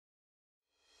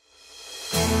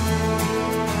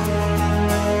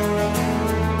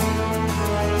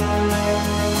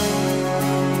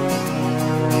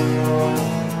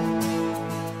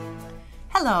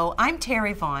I'm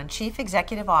Terry Vaughn, Chief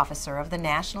Executive Officer of the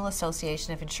National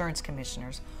Association of Insurance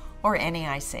Commissioners, or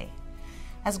NAIC.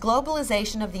 As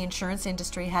globalization of the insurance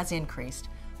industry has increased,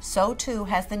 so too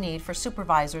has the need for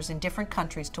supervisors in different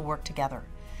countries to work together.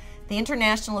 The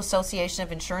International Association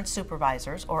of Insurance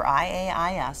Supervisors, or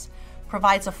IAIS,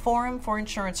 provides a forum for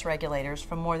insurance regulators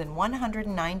from more than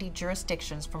 190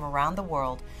 jurisdictions from around the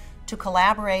world to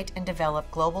collaborate and develop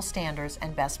global standards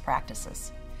and best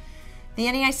practices. The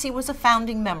NAIC was a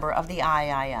founding member of the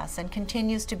IAIS and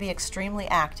continues to be extremely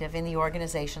active in the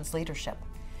organization's leadership.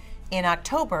 In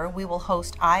October, we will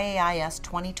host IAIS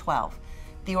 2012,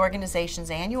 the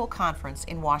organization's annual conference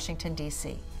in Washington,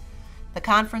 D.C. The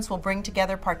conference will bring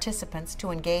together participants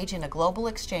to engage in a global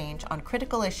exchange on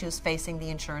critical issues facing the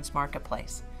insurance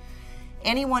marketplace.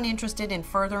 Anyone interested in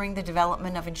furthering the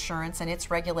development of insurance and its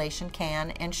regulation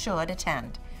can and should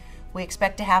attend. We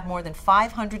expect to have more than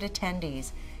 500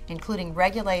 attendees, including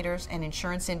regulators and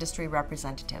insurance industry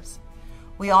representatives.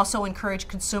 We also encourage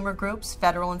consumer groups,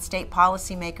 federal and state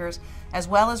policymakers, as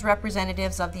well as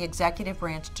representatives of the executive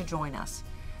branch to join us.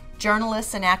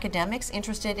 Journalists and academics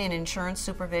interested in insurance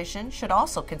supervision should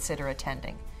also consider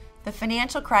attending. The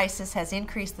financial crisis has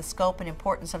increased the scope and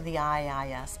importance of the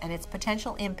IAIS and its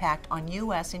potential impact on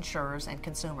U.S. insurers and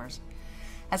consumers.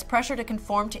 As pressure to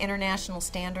conform to international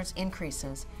standards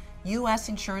increases, U.S.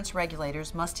 insurance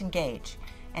regulators must engage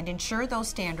and ensure those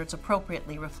standards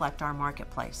appropriately reflect our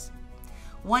marketplace.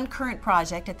 One current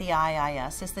project at the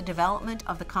IAIS is the development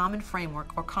of the Common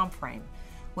Framework, or ComFrame,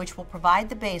 which will provide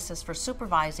the basis for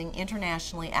supervising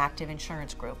internationally active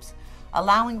insurance groups,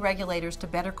 allowing regulators to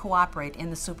better cooperate in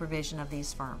the supervision of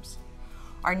these firms.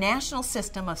 Our national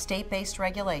system of state-based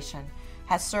regulation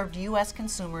has served U.S.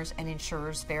 consumers and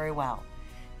insurers very well.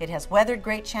 It has weathered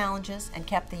great challenges and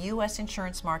kept the U.S.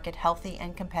 insurance market healthy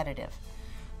and competitive.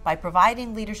 By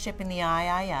providing leadership in the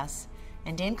IAIS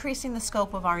and increasing the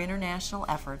scope of our international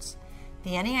efforts,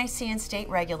 the NAIC and state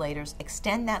regulators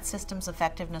extend that system's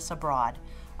effectiveness abroad,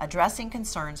 addressing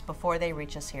concerns before they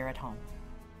reach us here at home.